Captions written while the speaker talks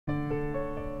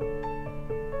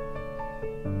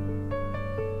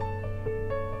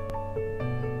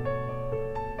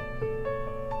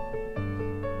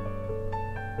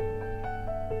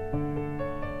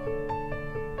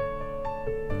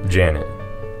Janet.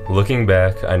 Looking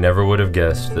back, I never would have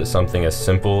guessed that something as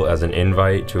simple as an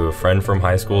invite to a friend from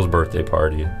high school's birthday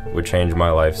party would change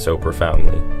my life so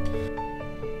profoundly.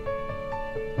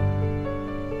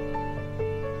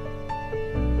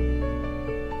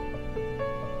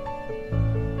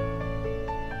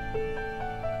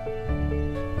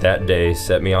 That day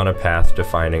set me on a path to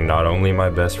finding not only my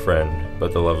best friend,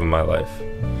 but the love of my life.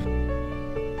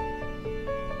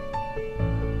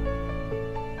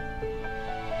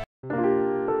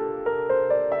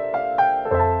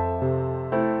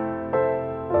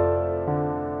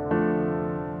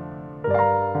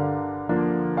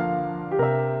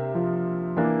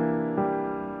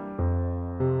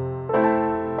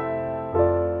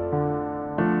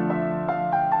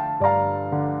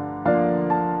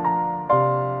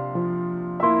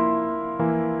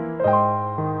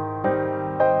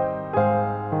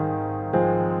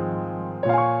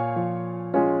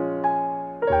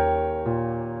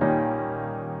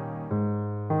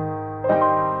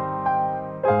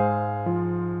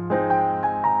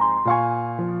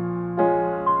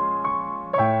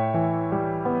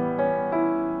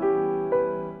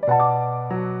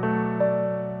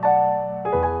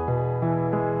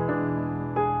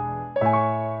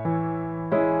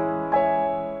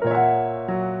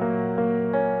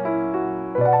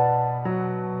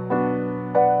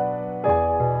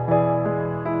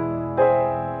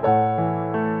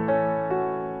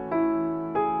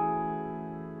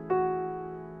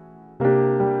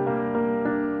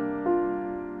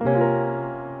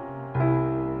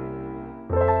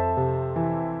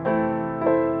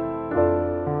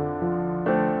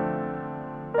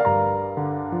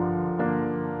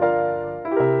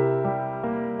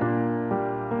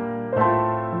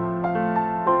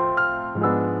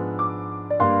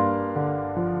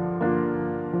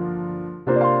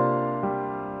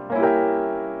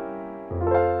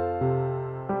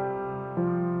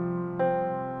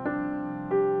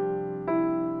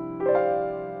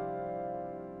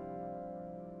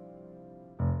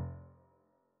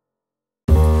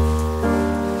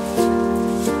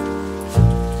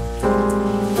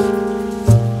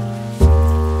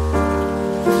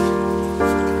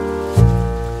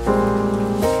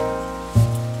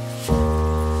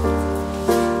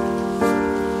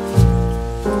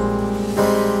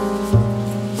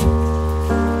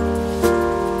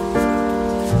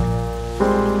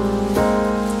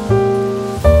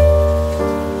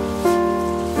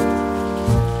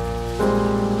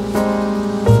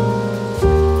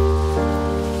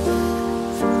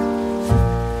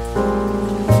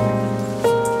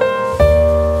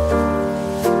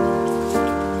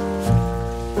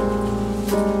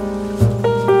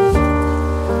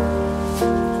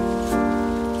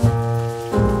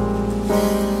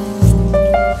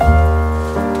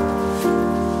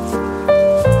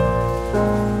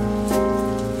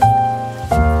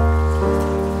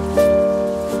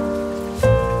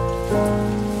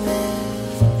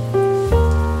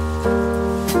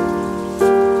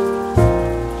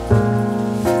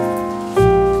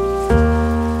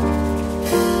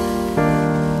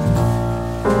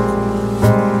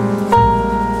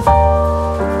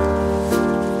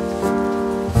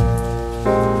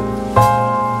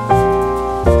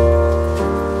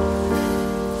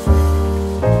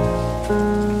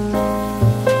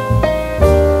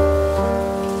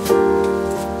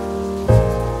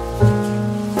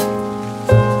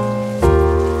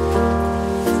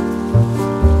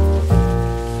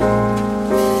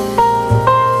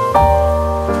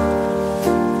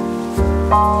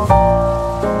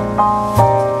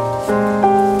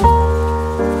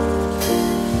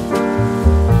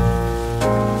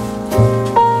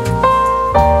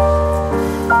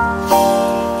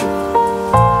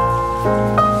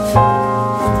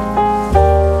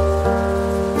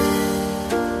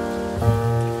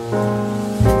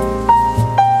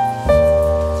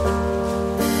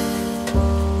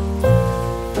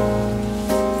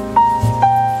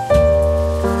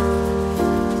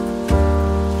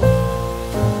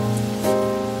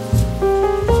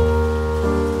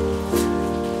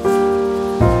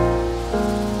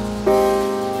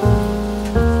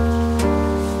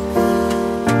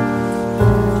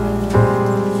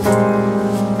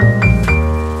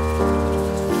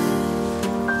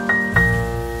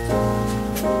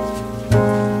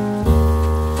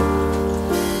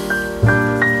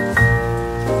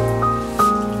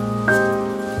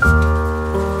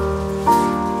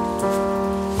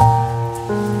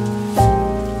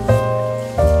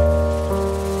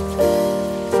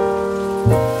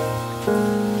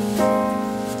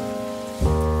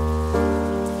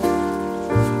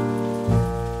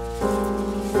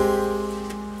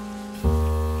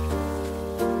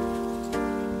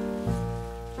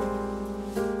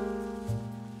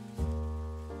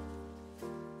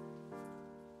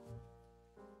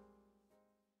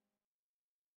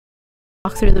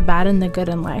 walk through the bad and the good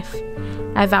in life.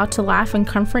 I vow to laugh and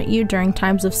comfort you during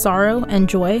times of sorrow and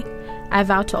joy. I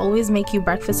vow to always make you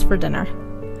breakfast for dinner.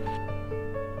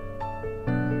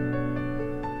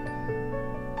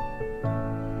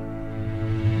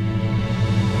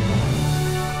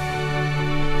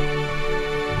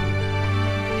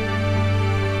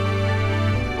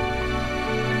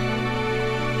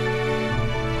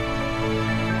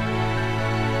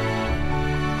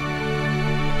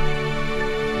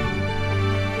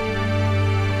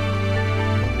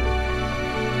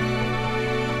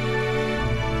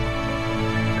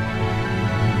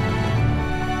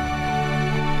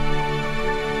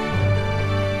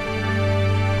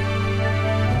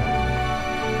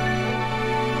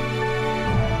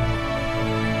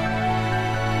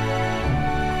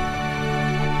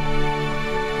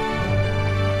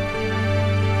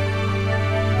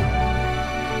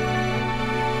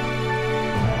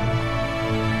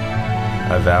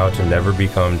 I vow to never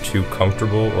become too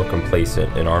comfortable or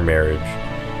complacent in our marriage,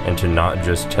 and to not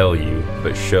just tell you,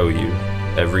 but show you,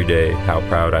 every day, how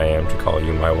proud I am to call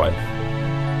you my wife.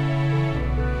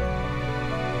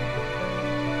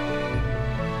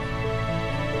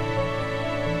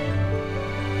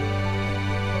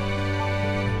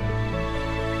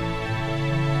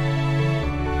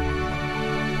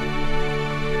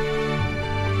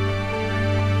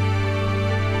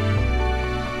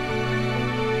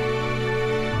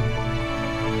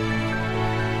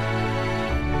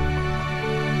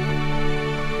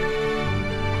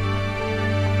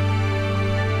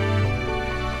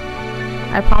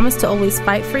 I promise to always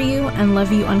fight for you and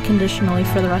love you unconditionally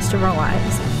for the rest of our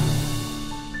lives.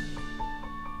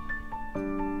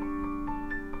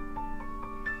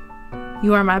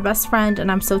 You are my best friend, and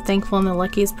I'm so thankful and the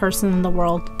luckiest person in the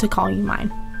world to call you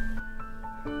mine.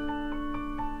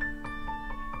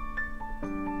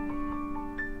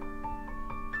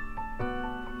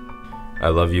 I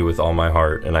love you with all my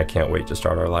heart, and I can't wait to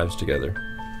start our lives together.